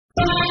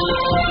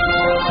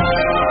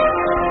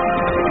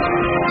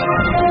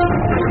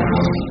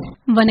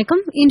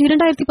வணக்கம். இன்று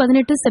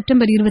 2018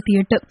 September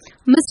 28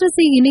 mister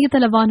C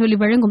இணையதள வானொலி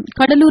வழங்கும்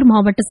கடலூர்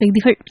மாவட்ட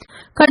செய்திகள்.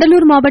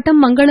 கடலூர் மாவட்டம்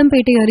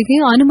மங்களம்பேட்டை அருகே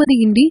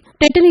அனுமதியின்றி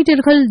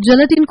டெட்டனேட்டர்கள்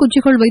ஜெலட்டின்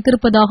குச்சிகள்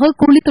வைத்திருப்பதாக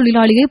கூலி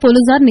தொழிலாளியை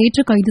போலீசார்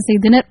நேற்று கைது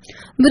செய்தனர்.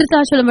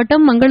 விருத்தாச்சலம்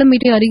வட்டம்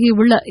மங்களம்பேட்டை அருகே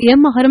உள்ள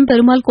எம் அகரம்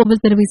பெருமாள்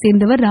கோவில் தெருவை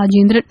சேர்ந்தவர்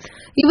ராஜேந்திரன்.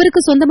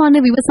 இவருக்கு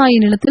சொந்தமான விவசாய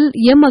நிலத்தில்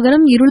எம்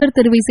அகரம் இருளர்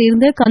தெருவை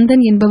சேர்ந்த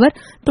கந்தன் என்பவர்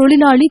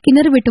தொழிலாளி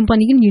கிணறு வெட்டும்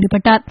பணியில்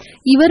ஈடுபட்டார்.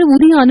 இவர்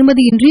உரிய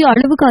அனுமதியின்றி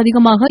அளவுக்கு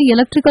அதிகமாக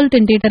எலக்ட்ரிக்கல்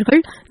டெண்டேட்டர்கள்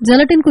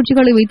ஜெலட்டின்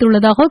குச்சிகளை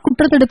வைத்துள்ளதாக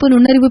குற்றத்தடுப்பு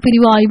நுண்ணறிவு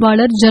பிரிவு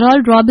ஆய்வாளர்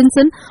ஜெரால்ட்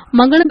ராபின்சன்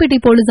மங்களம்பேட்டை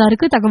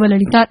போலீசாருக்கு தகவல்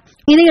அளித்தார்.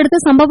 இதையடுத்து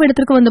சம்பவ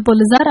இடத்திற்கு வந்த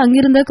போலீசார்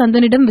அங்கிருந்த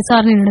கந்தனிடம்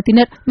விசாரணை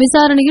நடத்தினர்.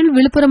 விசாரணையில்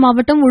விழுப்புரம்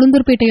மாவட்டம்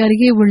உளுந்தூர்பேட்டை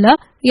அருகே உள்ள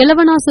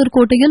எலவனாசூர்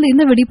கோட்டையில்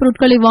இந்த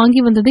வெடிப்பொருட்களை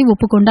வாங்கி வந்ததை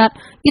ஒப்புக்கொண்டார்.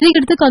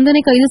 இதையடுத்து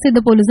கந்தனை கைது செய்த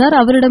போலீசார்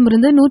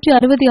அவரிடமிருந்து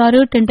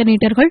 166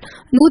 டெண்டனேட்டர்கள்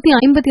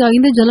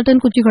 155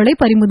 ஜெலட்டின் குச்சிகளை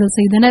பறிமுதல்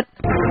செய்தனர்.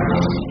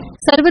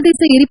 சர்வதேச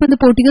எரிபந்து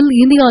போட்டியில்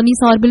இந்திய அணி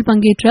சார்பில்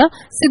பங்கேற்ற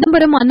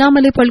சிதம்பரம்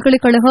அண்ணாமலை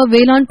பல்கலைக்கழக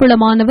வேளாண் புல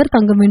மாணவர்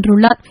தங்கம்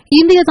வென்றுள்ளார்.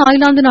 இந்திய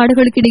தாய்லாந்து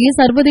நாடுகளுக்கிடையே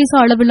சர்வதேச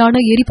அளவிலான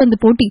எரிபந்து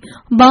போட்டி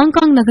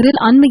பாங்காங் நகரில்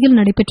அண்மையில்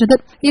நடைபெற்றது.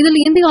 இதில்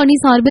இந்திய அணி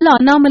சார்பில்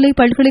அண்ணாமலை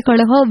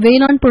பல்கலைக்கழக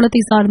வேளாண்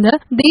புலத்தை சார்ந்த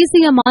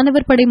தேசிய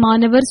மாணவர் படை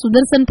மாணவர்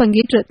சுதர்சன்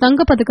பங்கேற்று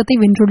தங்கப்பதக்கத்தை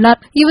வென்றுள்ளார்.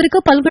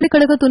 இவருக்கு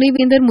பல்கலைக்கழக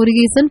துணைவேந்தர்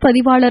முருகேசன்,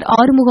 பதிவாளர்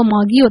ஆறுமுகம்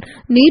ஆகியோர்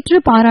நேற்று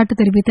பாராட்டு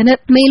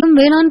தெரிவித்தனர். மேலும்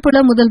வேளாண்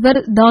புல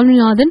முதல்வர்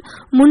தால்மிநாதன்,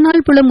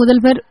 முன்னாள் புல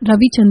முதல்வர்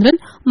ரவிச்சந்திரன்,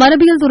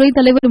 மரபியல் துறை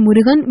தலைவர்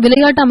முருகன்,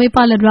 விளையாட்டு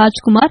அமைப்பாளர்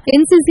ராஜ்குமார்,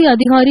 என்சிசி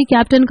அதிகாரி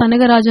கேப்டன்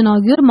கனகராஜன்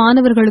ஆகியோர்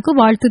மாணவர்களுக்கு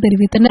வாழ்த்து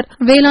தெரிவித்தனர்.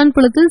 வேளாண்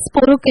புலத்தில்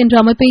ஸ்போரோக் என்ற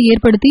அமைப்பை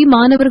ஏற்படுத்தி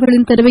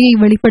மாணவர்களின் திறமையை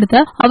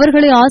வெளிப்படுத்த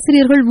அவர்களை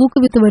ஆசிரியர்கள்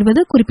ஊக்குவித்து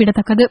வருவது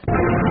குறிப்பிடத்தக்கது.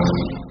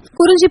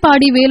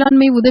 குறிஞ்சிப்பாடி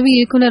வேளாண்மை உதவி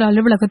இயக்குநர்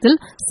அலுவலகத்தில்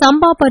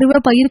சம்பா பருவ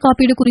பயிர்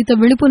காப்பீடு குறித்த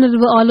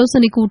விழிப்புணர்வு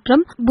ஆலோசனைக்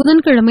கூட்டம்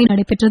புதன்கிழமை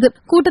நடைபெற்றது.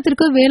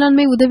 கூட்டத்திற்கு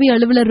வேளாண்மை உதவி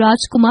அலுவலர்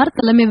ராஜ்குமார்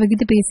தலைமை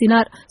வகித்து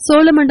பேசினார்.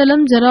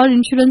 சோழமண்டலம் ஜெரால்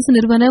இன்சூரன்ஸ்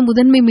நிறுவன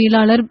முதன்மை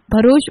மேலாளர்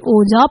பரோஷ்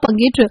ஓஜா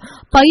பங்கேற்று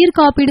பயிர்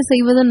காப்பீடு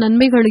செய்வதன்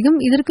நன்மைகளையும்,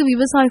 இதற்கு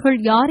விவசாயிகள்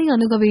யாரை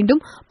அணுக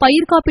வேண்டும்,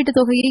 பயிர் காப்பீட்டுத்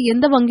தொகையை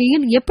எந்த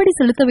வங்கியில் எப்படி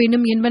செலுத்த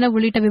வேண்டும் என்பன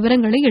உள்ளிட்ட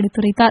விவரங்களை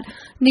எடுத்துரைத்தார்.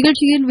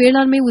 நிகழ்ச்சியில்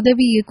வேளாண்மை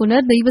உதவி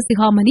இயக்குநர்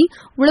தெய்வசிகாமணி,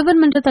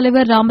 உழவர் மன்ற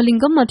தலைவர்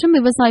ராமலிங்கம் மற்றும்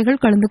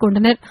விவசாயிகள் கலந்து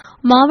கொண்டனர்.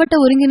 மாவட்ட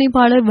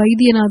ஒருங்கிணைப்பாளர்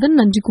வைத்தியநாதன்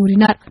நன்றி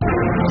கூறினார்.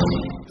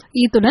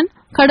 இத்துடன்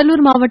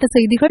கடலூர் மாவட்ட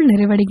செய்திகள்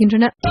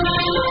நிறைவடைகின்றன.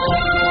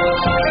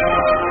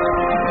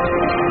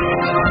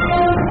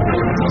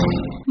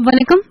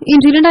 வணக்கம்.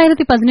 இன்று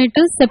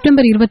 2018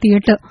 செப்டம்பர்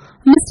 28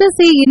 மிஸ்டர்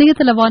சி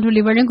இணையதள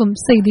வானொலி வழங்கும்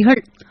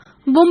செய்திகள்.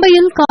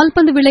 மும்பையில்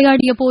கால்பந்து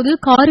விளையாடிய போது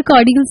காருக்கு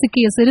அடியில்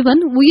சிக்கிய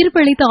சிறுவன் உயிர்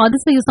பிழைத்த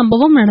அதிசய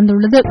சம்பவம்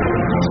நடந்துள்ளது.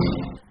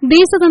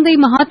 தேசதந்தை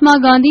மகாத்மா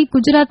காந்தி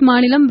குஜராத்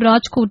மாநிலம்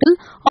ராஜ்கோட்டில்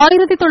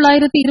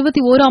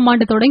 1921ஆம்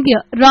ஆண்டு தொடங்கிய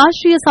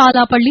ராஷ்டிரிய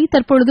சாலா பள்ளி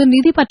தற்பொழுது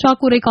நிதி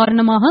பற்றாக்குறை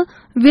காரணமாக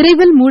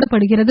விரைவில்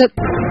மூடப்படுகிறது.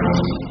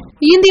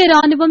 இந்திய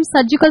ராணுவம்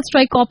சர்ஜிக்கல்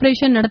ஸ்ட்ரைக்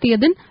ஆபரேஷன்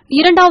நடத்தியதன்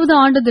 2வது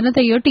ஆண்டு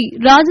தினத்தையொட்டி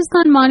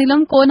ராஜஸ்தான்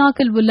மாநிலம்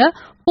கோனாக்கில் உள்ள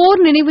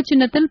போர் நினைவு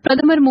சின்னத்தில்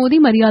பிரதமர் மோடி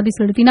மரியாதை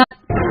செலுத்தினார்.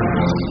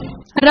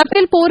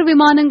 ரஃபேல் போர்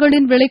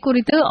விமானங்களின் விலை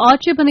குறித்து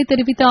ஆட்சேபனை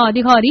தெரிவித்த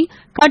அதிகாரி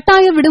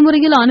கட்டாய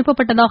விடுமுறையில்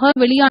அனுப்பப்பட்டதாக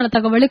வெளியான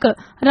தகவலுக்கு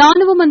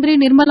ராணுவ மந்திரி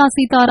நிர்மலா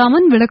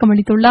சீதாராமன்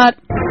விளக்கமளித்துள்ளார்.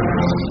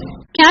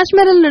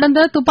 காஷ்மீரில்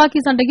நடந்த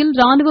துப்பாக்கி சண்டையில்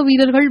ராணுவ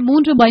வீரர்கள்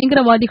 3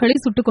 பயங்கரவாதிகளை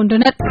சுட்டுக்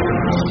கொன்றனர்.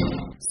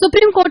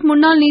 சுப்ரீம் கோர்ட்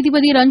முன்னாள்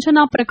நீதிபதி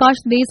ரஞ்சனா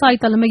பிரகாஷ்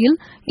தேசாய் தலைமையில்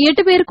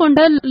 8 பேர்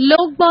கொண்ட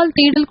லோக்பால்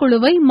தேடல்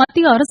குழுவை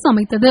மத்திய அரசு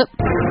அமைத்தது.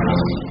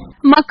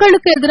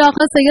 மக்களுக்கு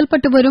எதிராக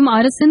செயல்பட்டு வரும்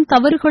அரசின்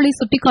தவறுகளை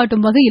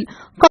சுட்டிக்காட்டும் வகையில்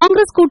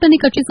காங்கிரஸ் கூட்டணி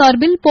கட்சி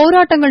சார்பில்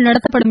போராட்டங்கள்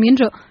நடத்தப்படும்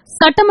என்று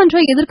சட்டமன்ற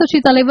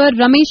எதிர்க்கட்சித் தலைவர்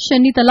ரமேஷ்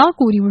சென்னிதலா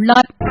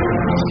கூறியுள்ளார்.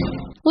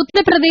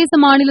 உத்தரப்பிரதேச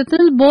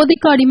மாநிலத்தில்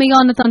போதைக்கு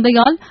அடிமையான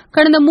தந்தையால்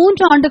கடந்த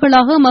 3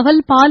 ஆண்டுகளாக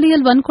மகள்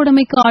பாலியல்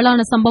வன்கொடுமைக்கு ஆளான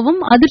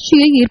சம்பவம்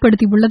அதிர்ச்சியை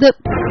ஏற்படுத்தியுள்ளது.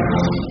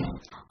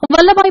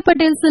 வல்லபாய்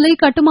பட்டேல் சிலை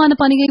கட்டுமான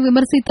பணியை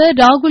விமர்சித்த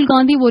ராகுல்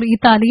காந்தி ஒரு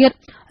இத்தாலியர்.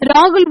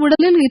 ராகுல்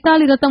உடலில்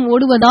இத்தாலி ரத்தம்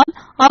ஓடுவதால்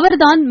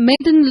அவர்தான்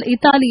மேட் இன்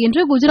இத்தாலி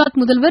என்று குஜராத்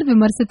முதல்வர்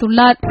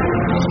விமர்சித்துள்ளார்.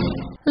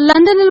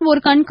 லண்டனில் ஒரு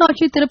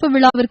கண்காட்சி திறப்பு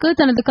விழாவிற்கு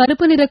தனது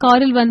கருப்பு நிற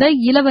காரில் வந்த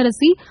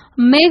இளவரசி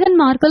மேகன்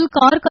மார்க்கல்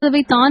கார்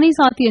கதவை தானே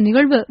சாத்திய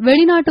நிகழ்வு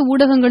வெளிநாட்டு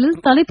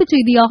ஊடகங்களில் தலைப்புச்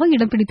செய்தியாக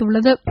இடம்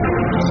பிடித்துள்ளது.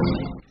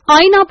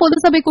 ஐநா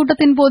பொதுசபை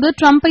கூட்டத்தின் போது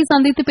டிரம்பை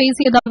சந்தித்து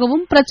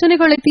பேசியதாகவும்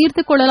பிரச்சினைகளை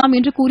தீர்த்துக் கொள்ளலாம்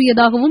என்று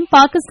கூறியதாகவும்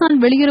பாகிஸ்தான்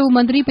வெளியுறவு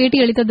மந்திரி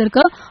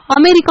பேட்டியளித்ததற்கு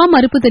அமெரிக்கா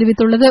மறுப்பு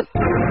தெரிவித்துள்ளது.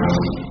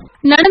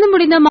 நடந்து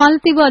முடிந்த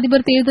மாலத்தீவு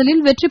அதிபர்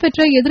தேர்தலில் வெற்றி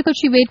பெற்ற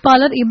எதிர்க்கட்சி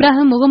வேட்பாளர்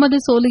இப்ராஹிம் முகமது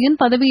சோலியின்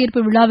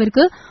பதவியேற்பு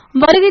விழாவிற்கு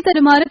வருகை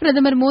தருமாறு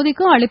பிரதமர்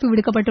மோடிக்கு அழைப்பு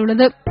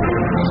விடுக்கப்பட்டுள்ளது.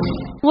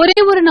 ஒரே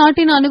ஒரு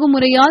நாட்டின்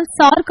அணுகுமுறையால்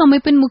சார்க்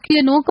அமைப்பின் முக்கிய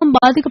நோக்கம்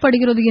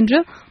பாதிக்கப்படுகிறது என்று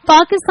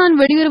பாகிஸ்தான்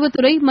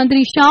வெளியுறவுத்துறை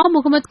மந்திரி ஷா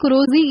முகமது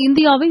குரோசி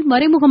இந்தியாவை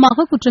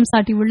மறைமுகமாக குற்றம்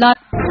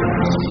சாட்டியுள்ளார்.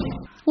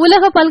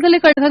 உலக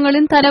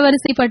பல்கலைக்கழகங்களின்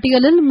தரவரிசை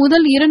பட்டியலில்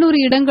முதல் 200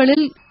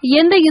 இடங்களில்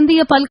எந்த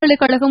இந்திய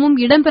பல்கலைக்கழகமும்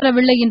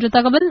இடம்பெறவில்லை என்ற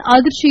தகவல்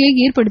அதிர்ச்சியை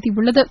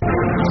ஏற்படுத்தியுள்ளது.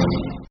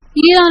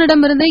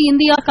 ஈரானிடமிருந்து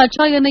இந்தியா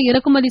கச்சா எண்ணெய்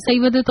இறக்குமதி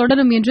செய்வது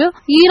தொடரும் என்று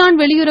ஈரான்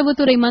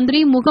வெளியுறவுத்துறை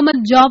மந்திரி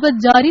முகமது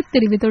ஜாவத் ஜாரிப்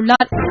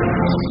தெரிவித்துள்ளார்.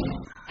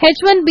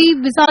 H1B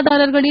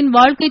விசாதாரர்களின்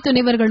வாழ்க்கை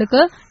துணைவர்களுக்கு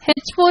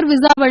H4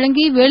 விசா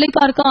வழங்கி வேலை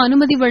பார்க்க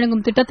அனுமதி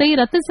வழங்கும் திட்டத்தை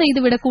ரத்து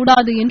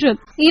செய்துவிடக்கூடாது என்று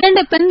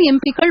 2 பெண்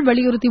எம்பிக்கள்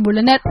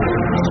வலியுறுத்தியுள்ளனர்.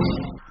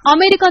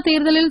 அமெரிக்கா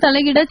தேர்தலில்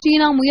தலையிட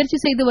சீனா முயற்சி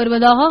செய்து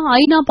வருவதாக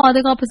ஐநா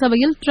பாதுகாப்பு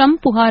சபையில்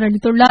டிரம்ப் புகார்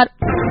அளித்துள்ளார்.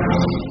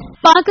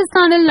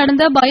 பாகிஸ்தானில்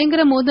நடந்த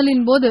பயங்கர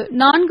மோதலின் போது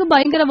 4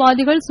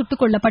 பயங்கரவாதிகள்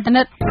சுட்டுக்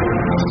கொல்லப்பட்டனர்.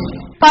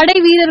 படை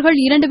வீரர்கள்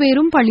 2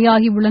 பேரும்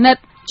பலியாகியுள்ளனர்.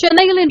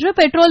 சென்னையில் இன்று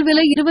பெட்ரோல்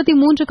விலை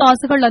 23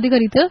 காசுகள்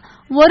அதிகரித்து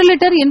 1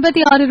 லிட்டர்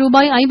 86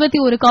 ரூபாய்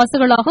 51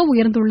 காசுகளாக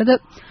உயர்ந்துள்ளது.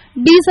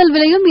 டீசல்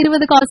விலையும்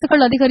 20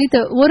 காசுகள் அதிகரித்து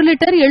 1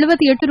 லிட்டர்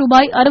 78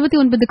 ரூபாய்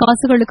 69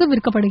 காசுகளுக்கு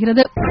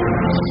விற்கப்படுகிறது.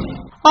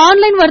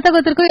 ஆன்லைன்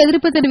வர்த்தகத்திற்கு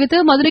எதிர்ப்பு தெரிவித்து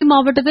மதுரை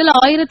மாவட்டத்தில்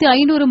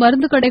 1500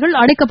 மருந்து கடைகள்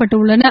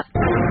அடைக்கப்பட்டுள்ளன.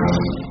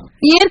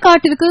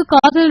 ஏற்காட்டிற்கு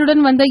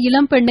காதலுடன் வந்த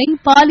இளம் பெண்ணை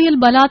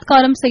பாலியல்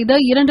பலாத்காரம் செய்த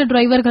 2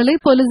 டிரைவர்களை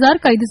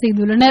போலீசார் கைது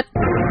செய்துள்ளனர்.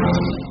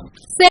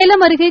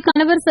 சேலம் அருகே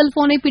கணவர்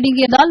செல்போனை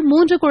பிடுங்கியதால்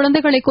 3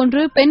 குழந்தைகளை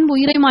கொன்று பெண்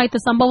உயிரை மாய்த்த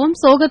சம்பவம்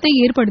சோகத்தை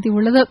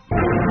ஏற்படுத்தியுள்ளது.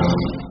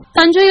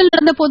 தஞ்சையில்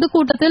நடந்த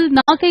பொதுக்கூட்டத்தில்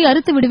நாக்கை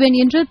அறுத்து விடுவேன்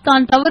என்று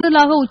தான்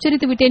தவறுதலாக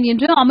உச்சரித்துவிட்டேன்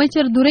என்று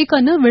அமைச்சர்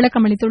துரைக்கண்ணு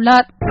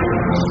விளக்கமளித்துள்ளார்.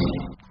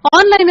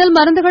 ஆன்லைனில்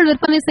மருந்துகள்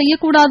விற்பனை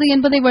செய்யக்கூடாது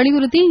என்பதை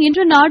வலியுறுத்தி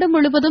இன்று நாடு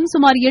முழுவதும்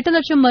சுமார் 8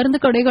 லட்சம் மருந்து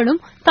கடைகளும்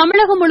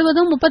தமிழகம்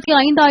முழுவதும்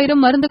 35,000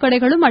 மருந்து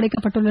கடைகளும்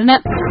அடைக்கப்பட்டுள்ளன.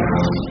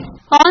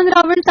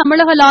 ஆந்திராவில்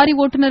தமிழக லாரி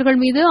ஓட்டுநர்கள்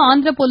மீது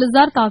ஆந்திர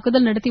போலீசார்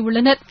தாக்குதல்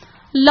நடத்தியுள்ளனர்.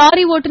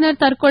 லாரி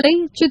ஓட்டுநர் தற்கொலை.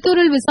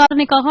 சித்தூரில்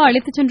விசாரணைக்காக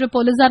அழைத்துச் சென்ற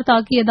போலீசார்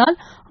தாக்கியதால்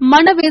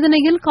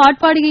மனவேதனையில்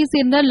காட்பாடியைச்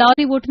சேர்ந்த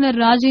லாரி ஓட்டுநர்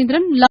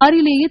ராஜேந்திரன்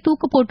லாரியிலேயே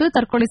தூக்கு போட்டு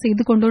தற்கொலை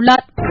செய்து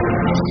கொண்டுள்ளார்.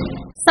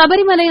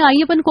 சபரிமலை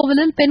ஐயப்பன்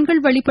கோவிலில்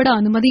பெண்கள் வழிபட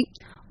அனுமதி.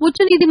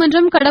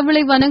 உச்சநீதிமன்றம்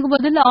கடவுளை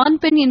வணங்குவதில் ஆண்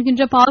பெண்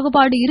என்கின்ற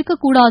பாகுபாடு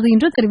இருக்கக்கூடாது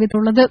என்று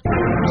தெரிவித்துள்ளது.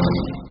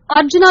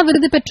 அர்ஜுனா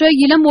விருது பெற்ற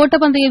இளம்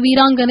ஓட்டப்பந்தய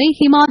வீராங்கனை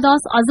ஹிமா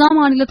தாஸ் அசாம்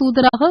மாநில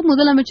தூதராக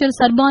முதலமைச்சர்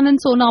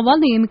சர்பானந்த்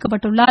சோனாவால்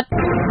நியமிக்கப்பட்டுள்ளார்.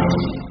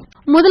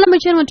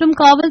 முதலமைச்சர் மற்றும்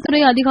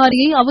காவல்துறை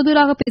அதிகாரியை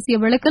அவதூறாக பேசிய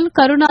வழக்கில்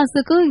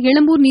கருணாஸுக்கு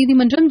எழும்பூர்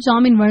நீதிமன்றம்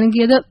ஜாமீன்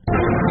வழங்கியது.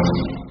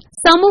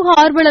 சமூக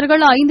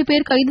ஆர்வலர்கள் 5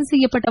 பேர் கைது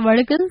செய்யப்பட்ட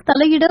வழக்கில்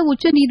தலையிட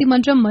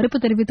உச்சநீதிமன்றம் மறுப்பு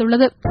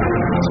தெரிவித்துள்ளது.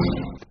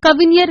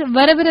 கவிஞர்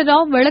வரவர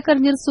ராவ்,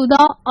 வழக்கறிஞர்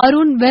சுதா,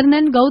 அருண்,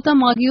 வெர்னன்,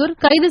 கௌதம் ஆகியோர்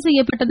கைது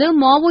செய்யப்பட்டது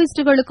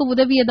மாவோயிஸ்டுகளுக்கு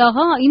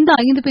உதவியதாக இந்த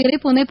 5 பேரை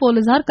புனே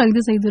போலீசார்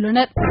கைது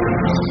செய்துள்ளனர்.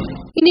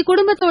 இனி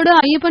குடும்பத்தோடு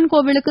ஐயப்பன்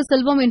கோவிலுக்கு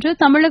செல்வோம் என்று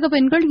தமிழக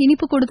பெண்கள்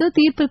இனிப்பு கொடுத்து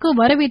தீர்ப்பிற்கு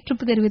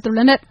வரவேற்பு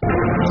தெரிவித்துள்ளனர்.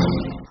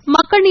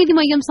 மக்கள் நீதி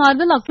மய்யம்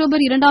சார்பில்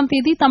அக்டோபர் 2ஆம்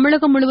தேதி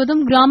தமிழகம்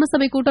முழுவதும் கிராம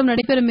சபை கூட்டம்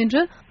நடைபெறும்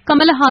என்று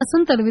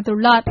கமலஹாசன்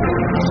தெரிவித்துள்ளார்.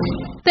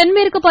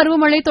 தென்மேற்கு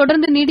பருவமழை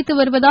தொடர்ந்து நீடித்து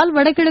வருவதால்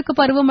வடகிழக்கு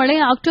பருவமழை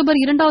அக்டோபர்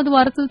 2வது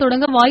வாரத்தில்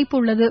தொடங்க வாய்ப்பு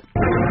உள்ளது.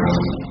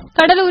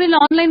 கடலூரில்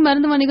ஆன்லைன்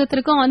மருந்து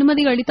வணிகத்திற்கு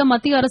அனுமதி அளித்த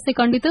மத்திய அரசை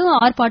கண்டித்து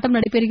ஆர்ப்பாட்டம்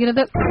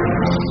நடைபெறுகிறது.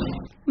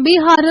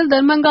 பீகாரில்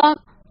தர்மங்கா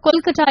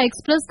கொல்கத்தா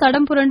எக்ஸ்பிரஸ்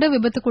தடம் புரண்டு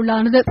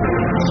விபத்துக்குள்ளானது.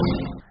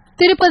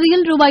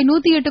 திருப்பதியில் ரூபாய்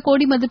 108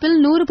 கோடி மதிப்பில்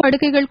 100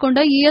 படுக்கைகள் கொண்ட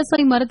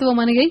இஎஸ்ஐ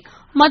மருத்துவமனையை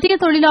மத்திய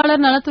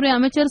தொழிலாளர் நலத்துறை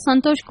அமைச்சர்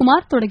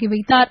சந்தோஷ்குமார் தொடங்கி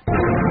வைத்தார்.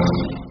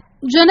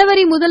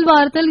 ஜனவரி முதல்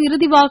வாரத்தில்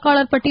இறுதி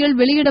வாக்காளர் பட்டியல்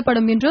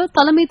வெளியிடப்படும் என்று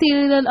தலைமை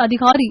தேர்தல்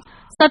அதிகாரி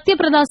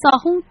சத்யபிரதா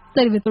சாஹூ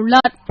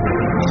தெரிவித்துள்ளார்.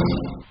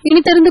 இனி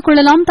தெரிந்து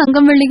கொள்ளலாம்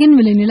தங்கம் வெள்ளியின்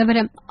விலை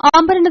நிலவரம்.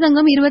 ஆபரண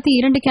தங்கம்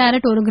 22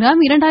 கேரட் 1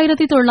 கிராம்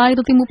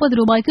 2930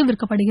 ரூபாய்க்கு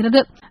விற்கப்படுகிறது.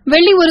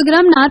 வெள்ளி 1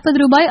 கிராம்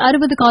 40 ரூபாய்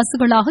 60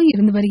 காசுகளாக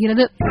இருந்து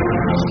வருகிறது.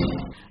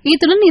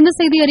 இத்துடன் இந்த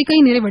செய்தி அறிக்கை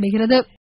நிறைவடைகிறது.